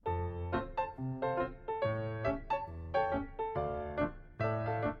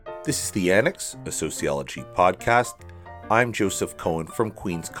This is The Annex, a sociology podcast. I'm Joseph Cohen from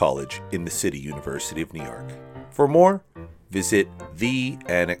Queens College in the City University of New York. For more, visit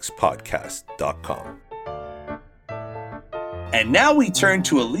theannexpodcast.com. And now we turn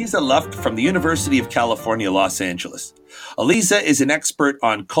to Aliza Luft from the University of California, Los Angeles. Aliza is an expert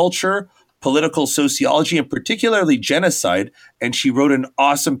on culture, political sociology, and particularly genocide, and she wrote an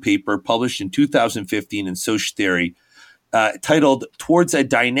awesome paper published in 2015 in Social Theory titled Towards a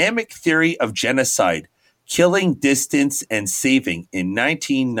Dynamic Theory of Genocide, Killing, Distance, and Saving in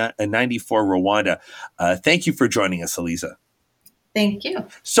 1994 Rwanda. Thank you for joining us, Aliza. Thank you.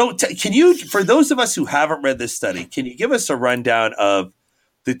 So can you, for those of us who haven't read this study, can you give us a rundown of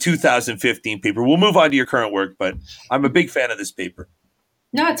the 2015 paper? We'll move on to your current work, but I'm a big fan of this paper.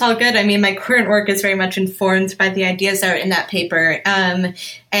 No, it's all good. I mean, my current work is very much informed by the ideas that are in that paper.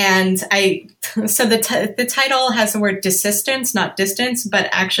 So the title has the word desistance, not distance, but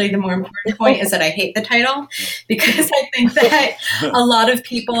actually the more important point is that I hate the title because I think that a lot of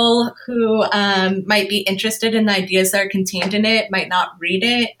people who might be interested in the ideas that are contained in it might not read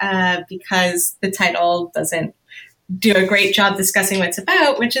it because the title doesn't do a great job discussing what it's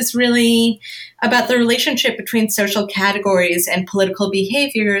about, which is really about the relationship between social categories and political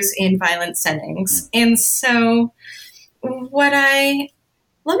behaviors in violent settings. And so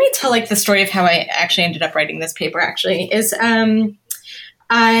let me tell the story of how I actually ended up writing this paper is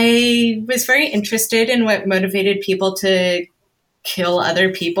I was very interested in what motivated people to kill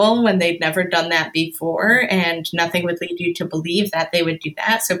other people when they'd never done that before, and nothing would lead you to believe that they would do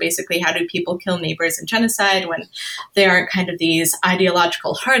that. So basically, how do people kill neighbors in genocide when they aren't kind of these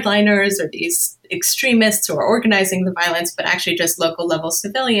ideological hardliners or these extremists who are organizing the violence, but actually just local level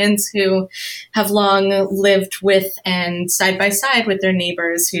civilians who have long lived with and side by side with their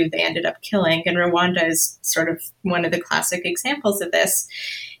neighbors who they ended up killing. And Rwanda is sort of one of the classic examples of this.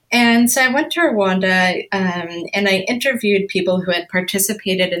 And so I went to Rwanda and I interviewed people who had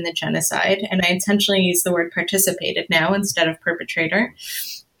participated in the genocide. And I intentionally use the word participated now instead of perpetrator.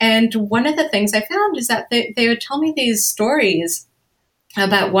 And one of the things I found is that they would tell me these stories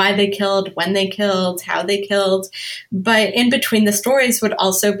about why they killed, when they killed, how they killed. But in between the stories would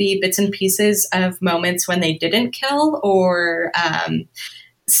also be bits and pieces of moments when they didn't kill or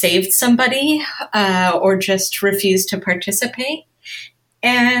saved somebody or just refused to participate.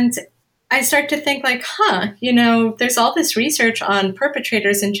 And I start to think there's all this research on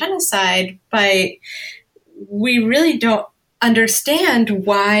perpetrators in genocide, but we really don't understand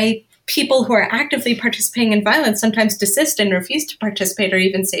why people who are actively participating in violence sometimes desist and refuse to participate or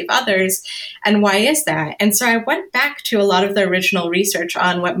even save others. And why is that? And so I went back to a lot of the original research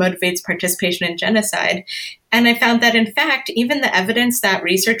on what motivates participation in genocide. And I found that, in fact, even the evidence that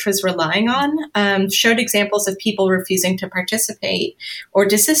research was relying on showed examples of people refusing to participate or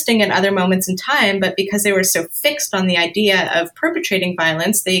desisting in other moments in time. But because they were so fixed on the idea of perpetrating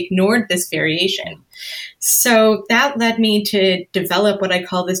violence, they ignored this variation. So that led me to develop what I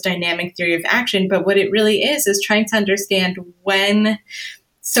call this dynamic theory of action. But what it really is trying to understand when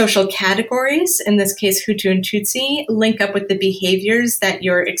social categories, in this case Hutu and Tutsi, link up with the behaviors that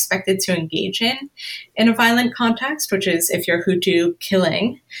you're expected to engage in a violent context, which is if you're Hutu,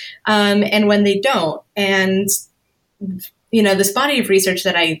 killing, and when they don't. And, this body of research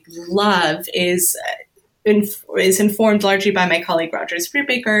that I love is informed largely by my colleague Rogers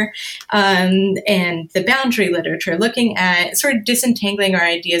Brubaker and the boundary literature, looking at sort of disentangling our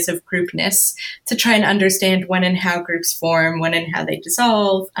ideas of groupness to try and understand when and how groups form, when and how they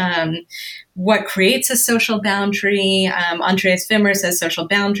dissolve, what creates a social boundary. Andreas Wimmer says social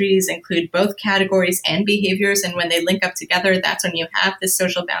boundaries include both categories and behaviors, and when they link up together, that's when you have this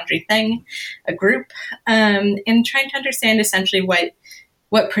social boundary thing, a group, and trying to understand essentially what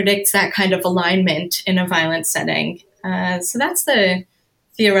predicts that kind of alignment in a violent setting. So that's the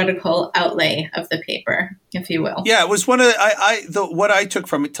theoretical outlay of the paper, if you will. Yeah, it was one of what I took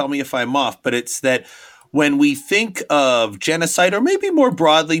from it, tell me if I'm off, but it's that when we think of genocide or maybe more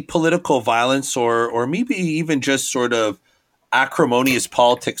broadly political violence or maybe even just sort of acrimonious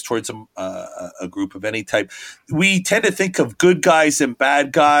politics towards a group of any type, we tend to think of good guys and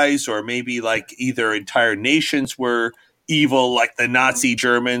bad guys, or maybe either entire nations were evil like the Nazi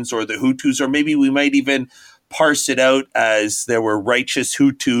Germans or the Hutus, or maybe we might even parse it out as there were righteous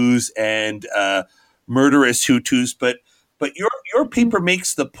Hutus and murderous Hutus. But your paper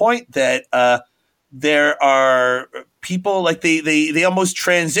makes the point that there are people they almost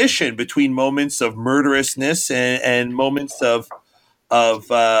transition between moments of murderousness and moments of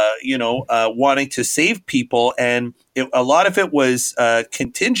wanting to save people, and a lot of it was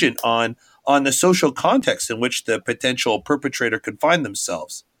contingent on the social context in which the potential perpetrator could find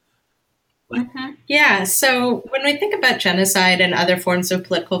themselves. Yeah, so when we think about genocide and other forms of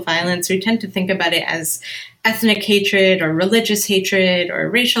political violence, we tend to think about it as ethnic hatred or religious hatred or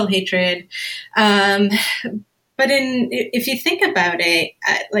racial hatred. Um, but if you think about it,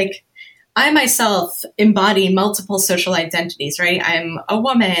 like I myself embody multiple social identities, right? I'm a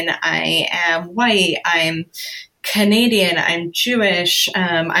woman, I am white, I'm Canadian, I'm Jewish,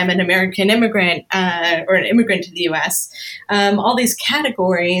 I'm an American immigrant or an immigrant to the US, all these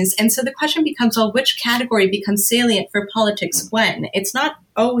categories. And so the question becomes, well, which category becomes salient for politics when? It's not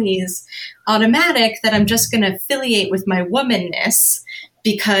always automatic that I'm just going to affiliate with my womanness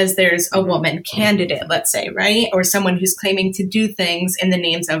because there's a woman candidate, let's say, right? Or someone who's claiming to do things in the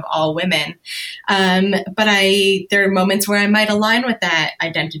names of all women. But there are moments where I might align with that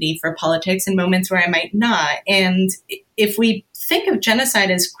identity for politics and moments where I might not. And if we think of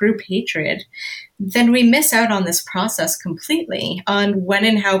genocide as group hatred, then we miss out on this process completely on when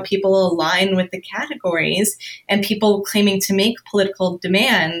and how people align with the categories and people claiming to make political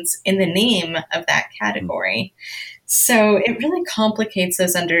demands in the name of that category. So it really complicates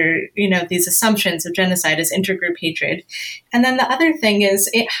us under, these assumptions of genocide as intergroup hatred. And then the other thing is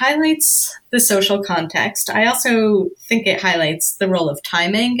it highlights the social context. I also think it highlights the role of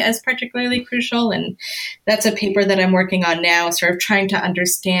timing as particularly crucial. And that's a paper that I'm working on now, sort of trying to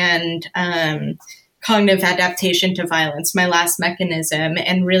understand cognitive adaptation to violence, my last mechanism,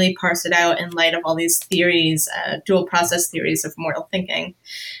 and really parse it out in light of all these theories, dual process theories of moral thinking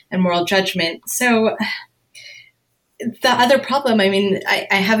and moral judgment. So the other problem, I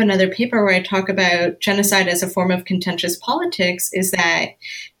have another paper where I talk about genocide as a form of contentious politics, is that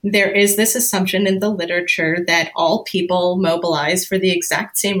there is this assumption in the literature that all people mobilize for the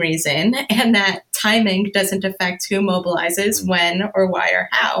exact same reason, and that timing doesn't affect who mobilizes, when, or why, or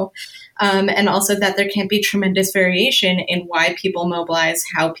how. And also that there can't be tremendous variation in why people mobilize,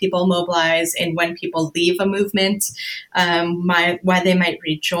 how people mobilize, and when people leave a movement, why they might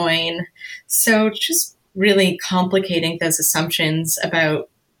rejoin. So just really complicating those assumptions about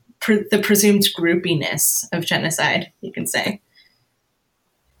the presumed groupiness of genocide, you can say.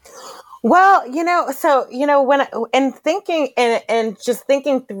 Well, when and thinking and just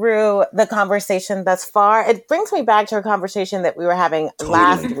thinking through the conversation thus far, it brings me back to a conversation that we were having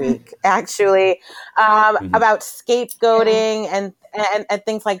last week, actually, about scapegoating and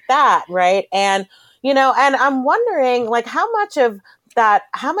things like that, right? And and I'm wondering, like, how much of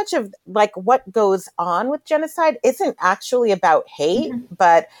like what goes on with genocide isn't actually about hate,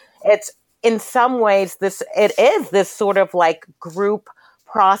 but it's in some ways it is this sort of like group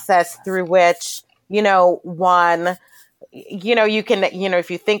process through which, one, you can, if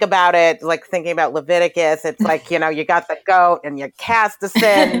you think about it, like thinking about Leviticus, it's like, you got the goat and you cast the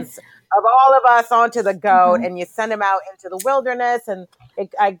sins of all of us onto the goat and you send him out into the wilderness. And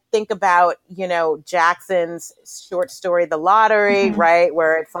I think about, Jackson's short story, The Lottery, right?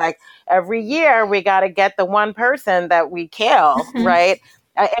 Where it's like every year we got to get the one person that we kill, right?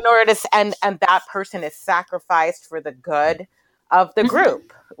 In order to, and that person is sacrificed for the good of the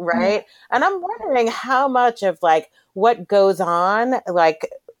group, right? And I'm wondering how much of like what goes on, like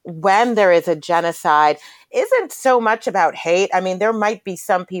when there is a genocide, isn't so much about hate. I mean, there might be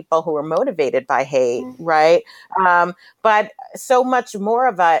some people who are motivated by hate, right? But so much more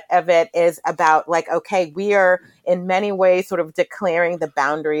of it is about like, okay, we are in many ways sort of declaring the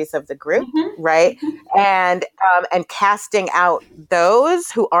boundaries of the group, right? And casting out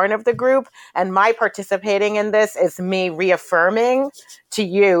those who aren't of the group. And my participating in this is me reaffirming to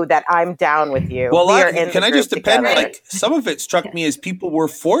you that I'm down with you. Well, can I just depend? Like some of it struck me as people were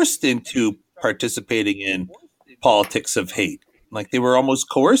forced into participating in politics of hate, like they were almost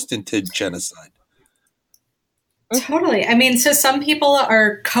coerced into genocide. Totally. So some people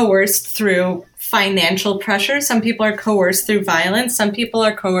are coerced through financial pressure. Some people are coerced through violence. Some people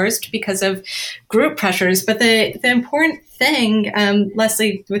are coerced because of group pressures. But the important thing,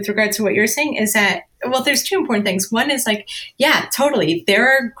 Leslie, with regard to what you're saying is that, well, there's two important things. One is like, yeah, totally. There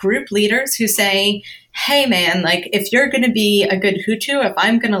are group leaders who say, hey, man, like if you're going to be a good Hutu, if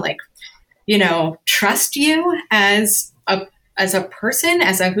I'm going to like, trust you as a person,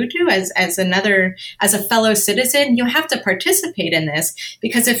 as a Hutu, as a fellow citizen, you have to participate in this,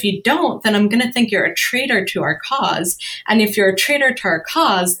 because if you don't, then I'm going to think you're a traitor to our cause. And if you're a traitor to our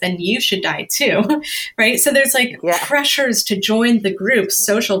cause, then you should die too, right? So there's like pressures to join the group,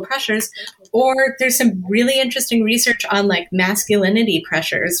 social pressures, Or there's some really interesting research on like masculinity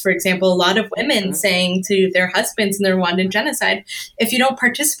pressures. For example, a lot of women saying to their husbands in the Rwandan genocide, if you don't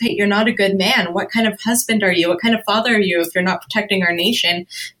participate, you're not a good man. What kind of husband are you? What kind of father are you if you're not protecting our nation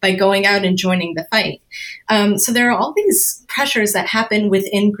by going out and joining the fight? So there are all these pressures that happen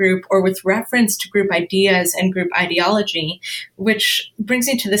within group or with reference to group ideas and group ideology, which brings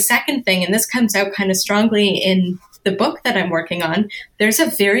me to the second thing. And this comes out kind of strongly in the book that I'm working on. There's a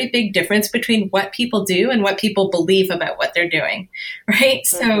very big difference between what people do and what people believe about what they're doing, right?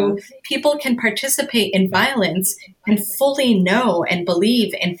 So people can participate in violence and fully know and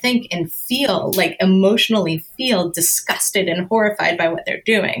believe and think and feel, like emotionally feel disgusted and horrified by what they're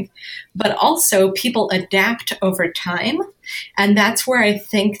doing. But also people adapt over time. And that's where I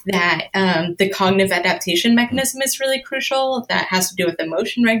think that the cognitive adaptation mechanism is really crucial. That has to do with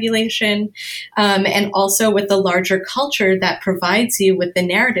emotion regulation, and also with the larger culture that provides you with the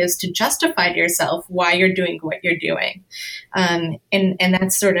narratives to justify to yourself why you're doing what you're doing. And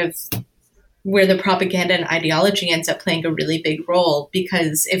that's sort of where the propaganda and ideology ends up playing a really big role.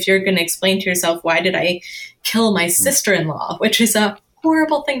 Because if you're going to explain to yourself, why did I kill my sister-in-law, which is a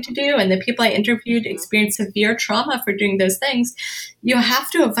horrible thing to do, and the people I interviewed experienced severe trauma for doing those things, you have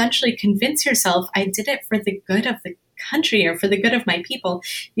to eventually convince yourself, I did it for the good of the country or for the good of my people.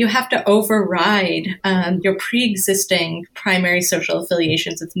 You have to override your pre-existing primary social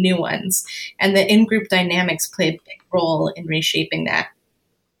affiliations with new ones. And the in-group dynamics play a big role in reshaping that.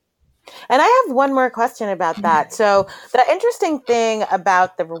 And I have one more question about that. So the interesting thing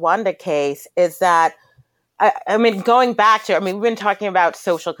about the Rwanda case is that, I mean, going back to, we've been talking about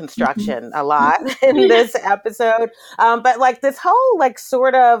social construction a lot in this episode, but like this whole like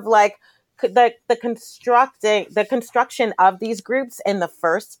sort of like the construction of these groups in the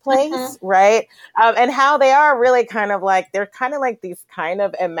first place, right? And how they are really kind of like, they're kind of like these kind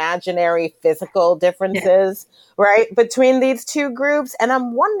of imaginary physical differences, right, between these two groups. And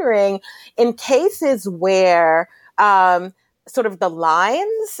I'm wondering, in cases where sort of the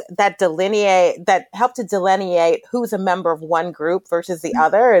lines that help to delineate who's a member of one group versus the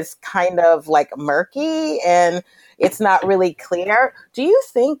other is kind of like murky and it's not really clear. Do you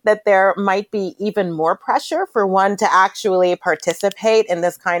think that there might be even more pressure for one to actually participate in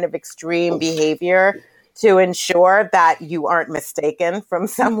this kind of extreme behavior to ensure that you aren't mistaken from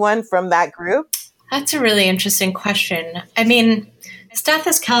someone from that group? That's a really interesting question. I mean,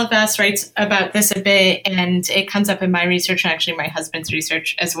 Stathis Kalavas writes about this a bit, and it comes up in my research and actually my husband's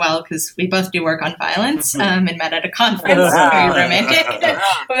research as well, because we both do work on violence and met at a conference. Very romantic.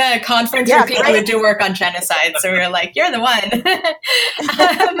 We met at a conference where people who do work on genocide. So we were like, you're the one.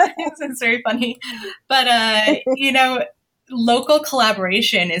 It's very funny. But, local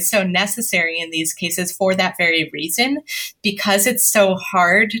collaboration is so necessary in these cases for that very reason, because it's so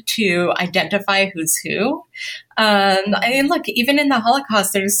hard to identify who's who. I mean, look, even in the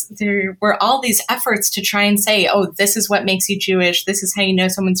Holocaust, there were all these efforts to try and say, oh, this is what makes you Jewish. This is how you know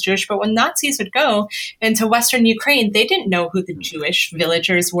someone's Jewish. But when Nazis would go into Western Ukraine, they didn't know who the Jewish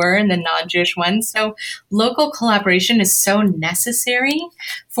villagers were and the non-Jewish ones. So local collaboration is so necessary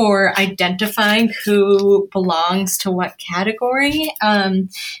for identifying who belongs to what category. And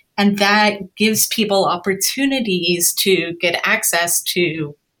that gives people opportunities to get access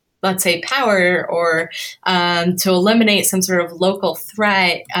to, let's say, power, or to eliminate some sort of local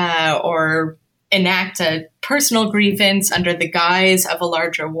threat, or enact a personal grievance under the guise of a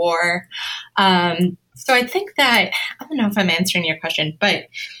larger war. So I think that, I don't know if I'm answering your question, but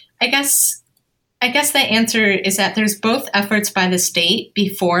I guess the answer is that there's both efforts by the state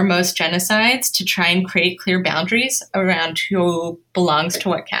before most genocides to try and create clear boundaries around who belongs to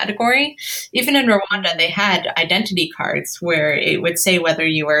what category. Even in Rwanda, they had identity cards where it would say whether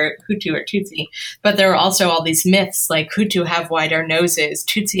you were Hutu or Tutsi. But there are also all these myths, like Hutu have wider noses,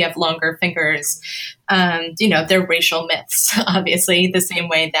 Tutsi have longer fingers. They're racial myths, obviously, the same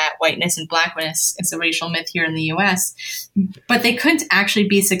way that whiteness and blackness is a racial myth here in the US. But they couldn't actually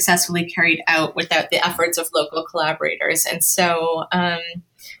be successfully carried out without the efforts of local collaborators. And so I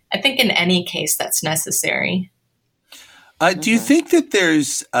think in any case that's necessary. Do you think that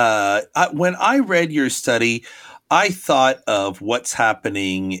there's, when I read your study, I thought of what's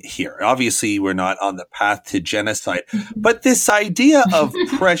happening here. Obviously, we're not on the path to genocide, but this idea of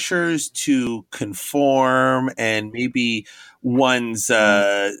pressures to conform and maybe one's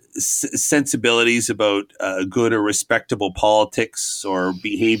sensibilities about good or respectable politics or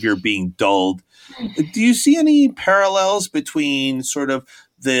behavior being dulled. Do you see any parallels between sort of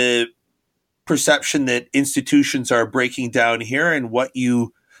the perception that institutions are breaking down here and what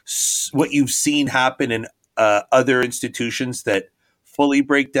you've seen happen in other institutions that fully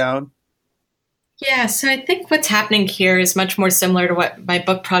break down? Yeah, so I think what's happening here is much more similar to what my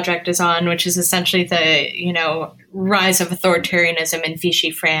book project is on, which is essentially the, rise of authoritarianism in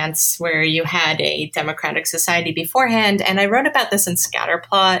Vichy France, where you had a democratic society beforehand. And I wrote about this in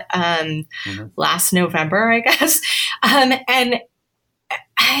Scatterplot last November, I guess. And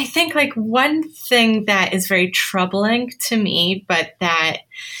I think like one thing that is very troubling to me, but that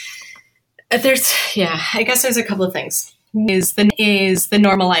I guess there's a couple of things. Is the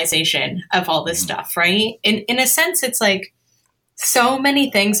normalization of all this stuff, right? In a sense, it's like so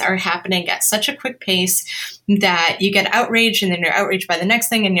many things are happening at such a quick pace that you get outraged and then you're outraged by the next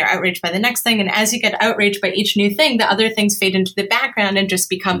thing and you're outraged by the next thing. And as you get outraged by each new thing, the other things fade into the background and just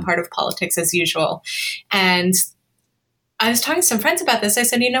become part of politics as usual. And I was talking to some friends about this. I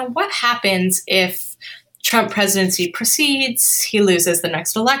said, what happens if Trump presidency proceeds, he loses the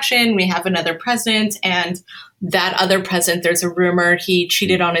next election, we have another president, and that other president, there's a rumor he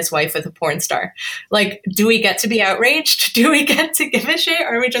cheated on his wife with a porn star. Like, do we get to be outraged? Do we get to give a shit?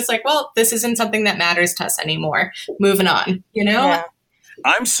 Or are we just like, well, this isn't something that matters to us anymore. Moving on, Yeah.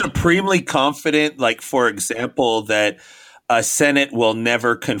 I'm supremely confident, like, for example, that a Senate majority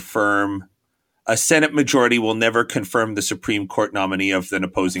will never confirm the Supreme Court nominee of an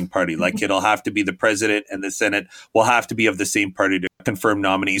opposing party. Like, it'll have to be the president, and the Senate will have to be of the same party to confirm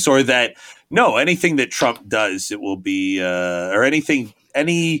nominees. Or that, no, anything that Trump does, it will be, or any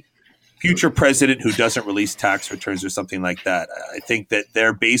future president who doesn't release tax returns or something like that. I think that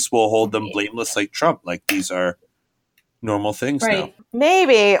their base will hold them blameless like Trump. Like, these are normal things now.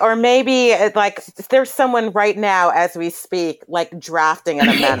 Maybe like there's someone right now as we speak, like drafting an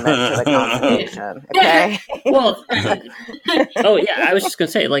amendment to the Constitution. Okay. Well, I was just going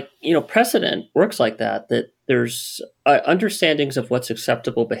to say, like, precedent works like that there's understandings of what's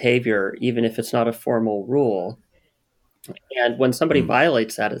acceptable behavior, even if it's not a formal rule. And when somebody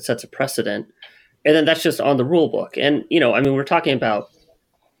violates that, it sets a precedent. And then that's just on the rule book. And, we're talking about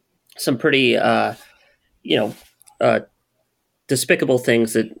some pretty, despicable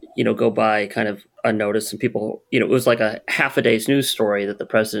things that, go by kind of unnoticed, and people, it was like a half a day's news story that the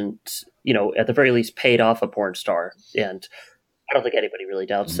president, at the very least paid off a porn star. And I don't think anybody really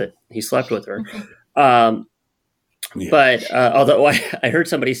doubts that he slept with her. But although I heard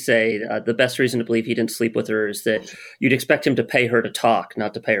somebody say the best reason to believe he didn't sleep with her is that you'd expect him to pay her to talk,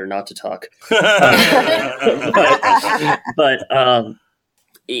 not to pay her not to talk. But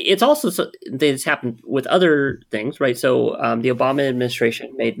it's also this happened with other things, right? So the Obama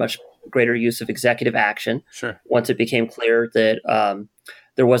administration made much greater use of executive action. Sure. Once it became clear that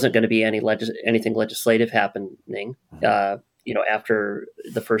there wasn't going to be anything legislative happening, after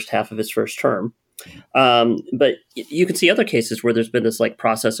the first half of his first term. But you can see other cases where there's been this like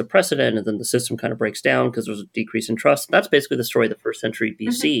process of precedent, and then the system kind of breaks down because there's a decrease in trust. That's basically the story of the first century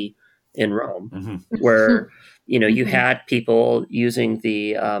BC in Rome, where you had people using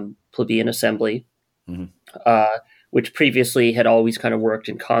the plebeian assembly, which previously had always kind of worked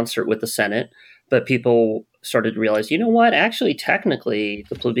in concert with the Senate, but people started to realize, actually, technically,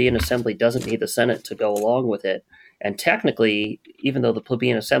 the plebeian assembly doesn't need the Senate to go along with it. And technically, even though the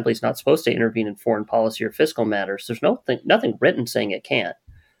plebeian assembly is not supposed to intervene in foreign policy or fiscal matters, there's nothing written saying it can't.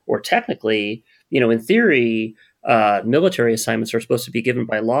 Or technically, in theory, military assignments are supposed to be given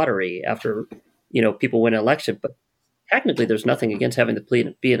by lottery after, people win an election. But technically, there's nothing against having the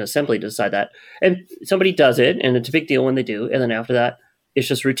plebeian assembly decide that. And somebody does it, and it's a big deal when they do. And then after that, it's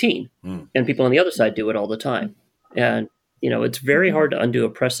just routine. And people on the other side do it all the time. And, it's very hard to undo a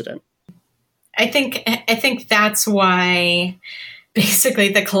precedent. I think that's why basically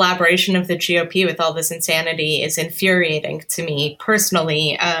the collaboration of the GOP with all this insanity is infuriating to me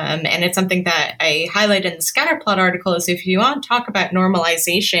personally. And it's something that I highlight in the Scatterplot article is if you want to talk about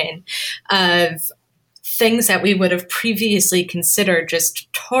normalization of things that we would have previously considered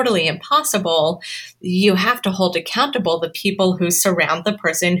just totally impossible, you have to hold accountable the people who surround the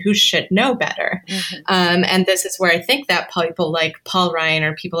person who should know better. And this is where I think that people like Paul Ryan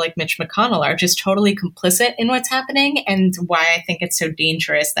or people like Mitch McConnell are just totally complicit in what's happening, and why I think it's so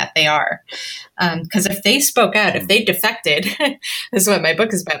dangerous that they are. Because if they spoke out, if they defected, this is what my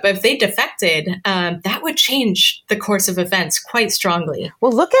book is about, but if they defected, that would change the course of events quite strongly.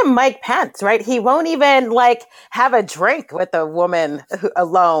 Well, look at Mike Pence, right? He won't even have a drink with a woman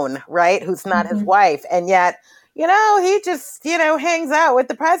alone, right? Who's not his wife. And yet, he just, hangs out with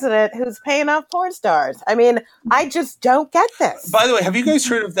the president who's paying off porn stars. I mean, I just don't get this. By the way, have you guys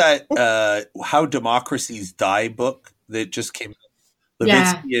heard of that How Democracies Die book that just came out?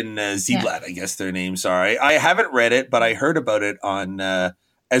 Levitsky and Ziblatt, I guess their names are. I haven't read it, but I heard about it on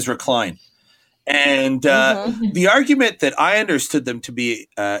Ezra Klein. And the argument that I understood them to be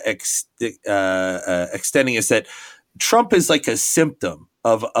extending is that Trump is like a symptom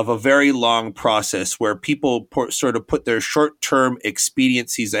of a very long process where people sort of put their short-term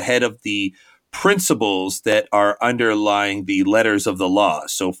expediencies ahead of the principles that are underlying the letters of the law.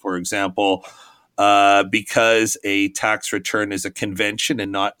 So, for example, because a tax return is a convention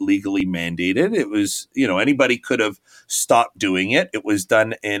and not legally mandated, it was, anybody could have stopped doing it. It was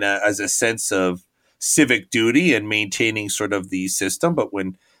done as a sense of civic duty and maintaining sort of the system. But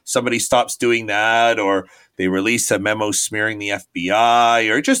when somebody stops doing that, or they release a memo smearing the FBI,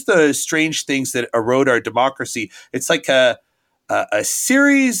 or just the strange things that erode our democracy, it's like a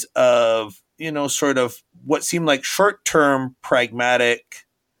series of, sort of what seem like short-term pragmatic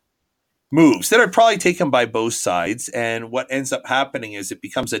moves that are probably taken by both sides. And what ends up happening is it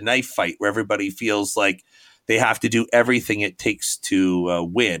becomes a knife fight where everybody feels like they have to do everything it takes to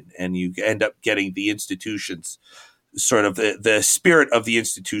win. And you end up getting the institutions, sort of the spirit of the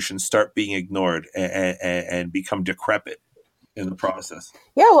institutions, start being ignored and become decrepit in the process.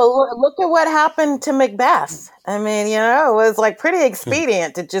 Yeah, well, look at what happened to Macbeth. I mean, it was like pretty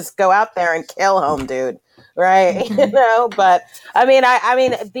expedient to just go out there and kill home dude, right? But I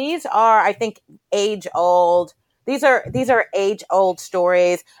mean, these are, I think, age old. These are age old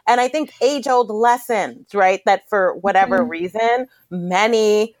stories, and I think age old lessons, right? That for whatever reason,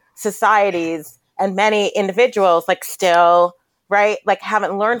 many societies and many individuals still, right,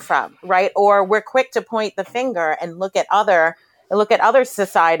 haven't learned from, right? Or we're quick to point the finger and look at other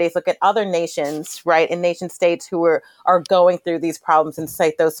societies, look at other nations, right, and nation states who are going through these problems and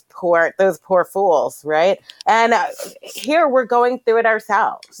say those poor fools, right? And here we're going through it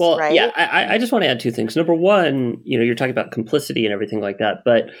ourselves. Well, right? Yeah, I just want to add two things. Number one, you're talking about complicity and everything like that,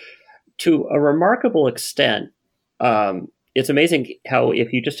 but to a remarkable extent, it's amazing how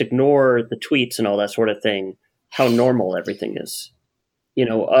if you just ignore the tweets and all that sort of thing, how normal everything is.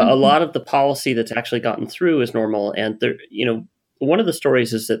 A lot of the policy that's actually gotten through is normal, and there, one of the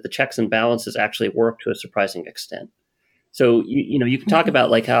stories is that the checks and balances actually work to a surprising extent. So, you can talk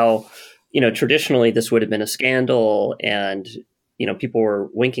about how, traditionally this would have been a scandal and, people were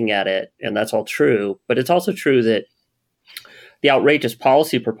winking at it, and that's all true. But it's also true that the outrageous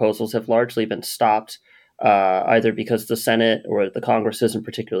policy proposals have largely been stopped, either because the Senate or the Congress isn't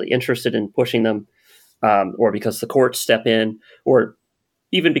particularly interested in pushing them, or because the courts step in, or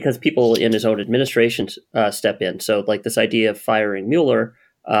even because people in his own administration step in. So this idea of firing Mueller,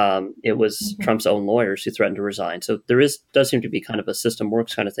 it was Trump's own lawyers who threatened to resign. So does seem to be kind of a system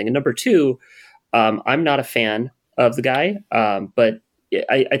works kind of thing. And number two, I'm not a fan of the guy, but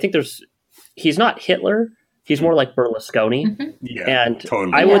I think he's not Hitler. He's more like Berlusconi. Yeah, and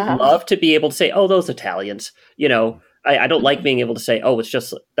totally. I would love to be able to say, oh, those Italians, I don't like being able to say, oh,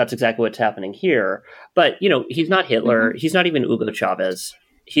 that's exactly what's happening here. But, he's not Hitler. He's not even Hugo Chavez.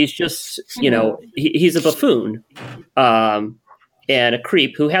 He's just, he's a buffoon and a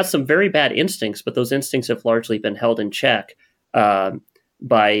creep who has some very bad instincts, but those instincts have largely been held in check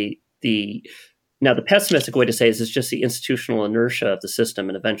by now the pessimistic way to say is just the institutional inertia of the system,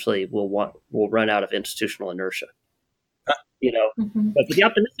 and eventually we'll run out of institutional inertia. But the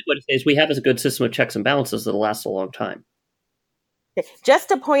optimistic way to say is we have a good system of checks and balances that'll last a long time.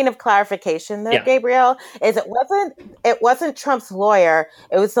 Just a point of clarification, though, Gabriel, is it wasn't Trump's lawyer;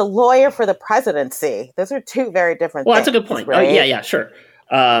 it was the lawyer for the presidency. Those are two very different. Well, things, that's a good point. Right? Sure.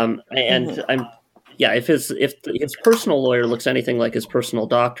 If his personal lawyer looks anything like his personal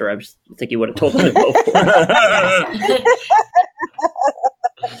doctor, I think he would have told him to go for it.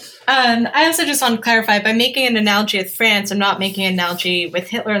 I also just want to clarify, by making an analogy with France, I'm not making an analogy with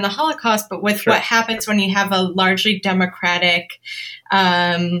Hitler and the Holocaust, but with what happens when you have a largely democratic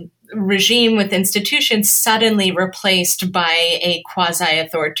regime with institutions suddenly replaced by a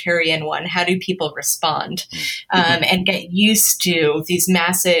quasi-authoritarian one. How do people respond and get used to these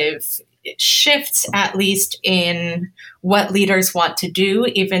massive shifts, at least in what leaders want to do,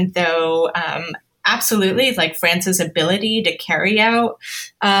 even though absolutely, France's ability to carry out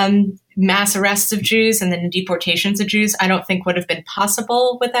mass arrests of Jews and then deportations of Jews, I don't think would have been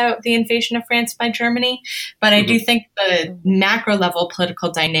possible without the invasion of France by Germany. But I do think the macro level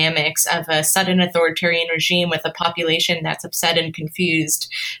political dynamics of a sudden authoritarian regime with a population that's upset and confused,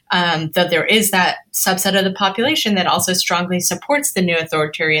 though there is that subset of the population that also strongly supports the new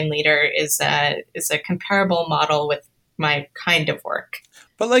authoritarian leader, is a comparable model with my kind of work.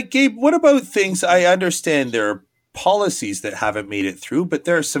 But Gabe, what about things? I understand there are policies that haven't made it through, but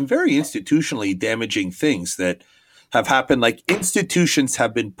there are some very institutionally damaging things that have happened. Institutions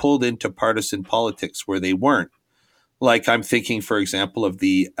have been pulled into partisan politics where they weren't. Like I'm thinking, for example, of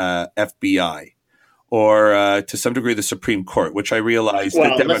the FBI or to some degree the Supreme Court, which I realize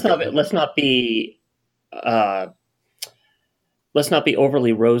well, that let's not be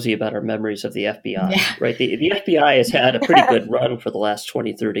overly rosy about our memories of the FBI, right? The FBI has had a pretty good run for the last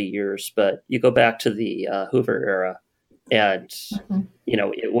 20, 30 years, but you go back to the Hoover era and,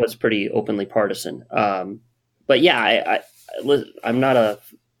 it was pretty openly partisan. But yeah, I'm not a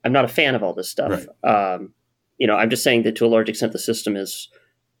fan of all this stuff. Right. I'm just saying that to a large extent, the system is,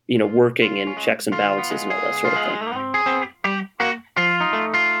 working in checks and balances and all that sort of thing.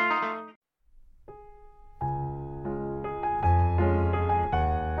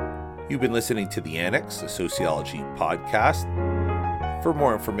 You've been listening to The Annex, a sociology podcast. For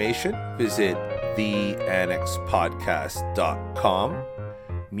more information, visit theannexpodcast.com.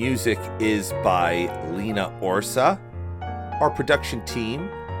 Music is by Lena Orsa. Our production team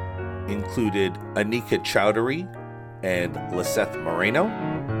included Anika Chowdhury and Liseth Moreno.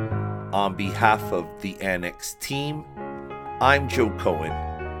 On behalf of the Annex team, I'm Joe Cohen.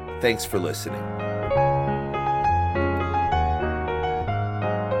 Thanks for listening.